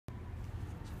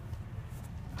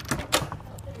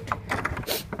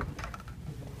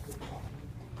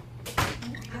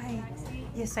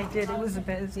Yes, I did. It was a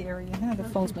busy area. Ah, the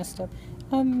phone's messed up.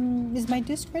 Is my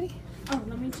disc ready? Oh,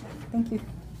 let me check. Thank you.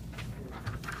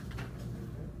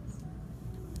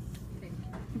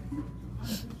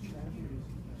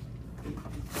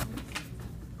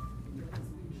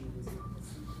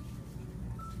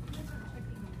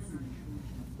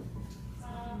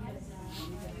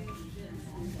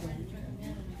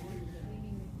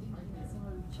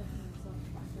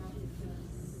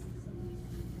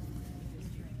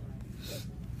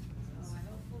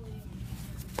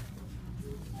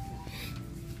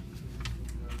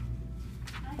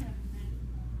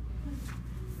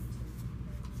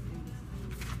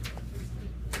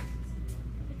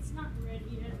 It's not ready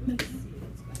yet. Let's see.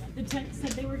 The tech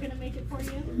said they were going to make it for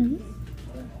you. Mm-hmm.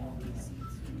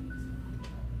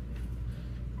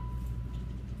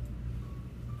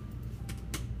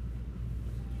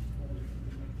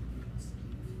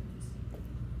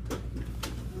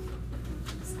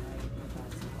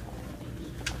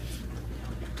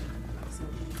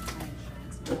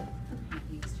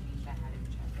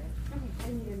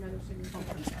 I need another signature. Oh,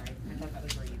 I'm sorry. I thought that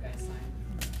was where you guys signed.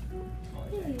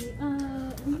 Hey,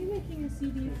 were you making a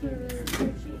CD for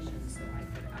negotiations? So I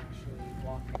could actually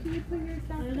walk. Can you put your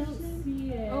doctor's name? I don't see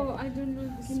it. Oh, I don't know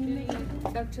the Can you make spelling.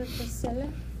 it? Dr. Casella?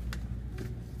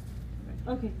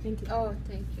 Okay, thank you. Oh,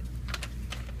 thank you.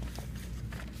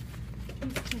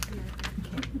 Please check your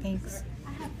Okay, thanks. I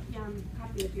have a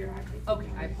copy of your address. Okay,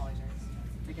 I apologize.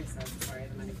 Like I said, sorry,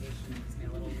 the medication makes me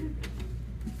a little weird.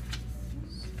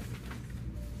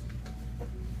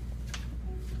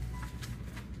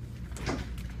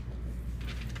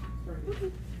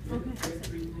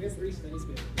 We have 3 studies,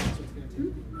 but that's what's going to take.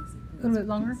 A little bit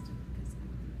longer?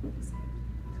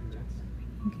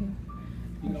 Okay. You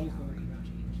can always go in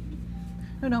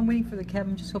and out. No, I'm waiting for the cab.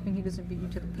 I'm just hoping he doesn't beat you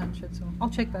to the punch yet, so I'll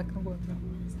check back. I'll go through.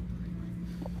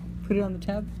 Put it on the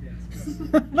tab? Yes.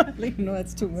 Let him know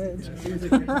that's too much. As soon as it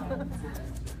gets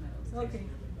Okay.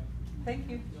 Thank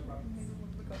you. Maybe we'll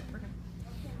look out for him.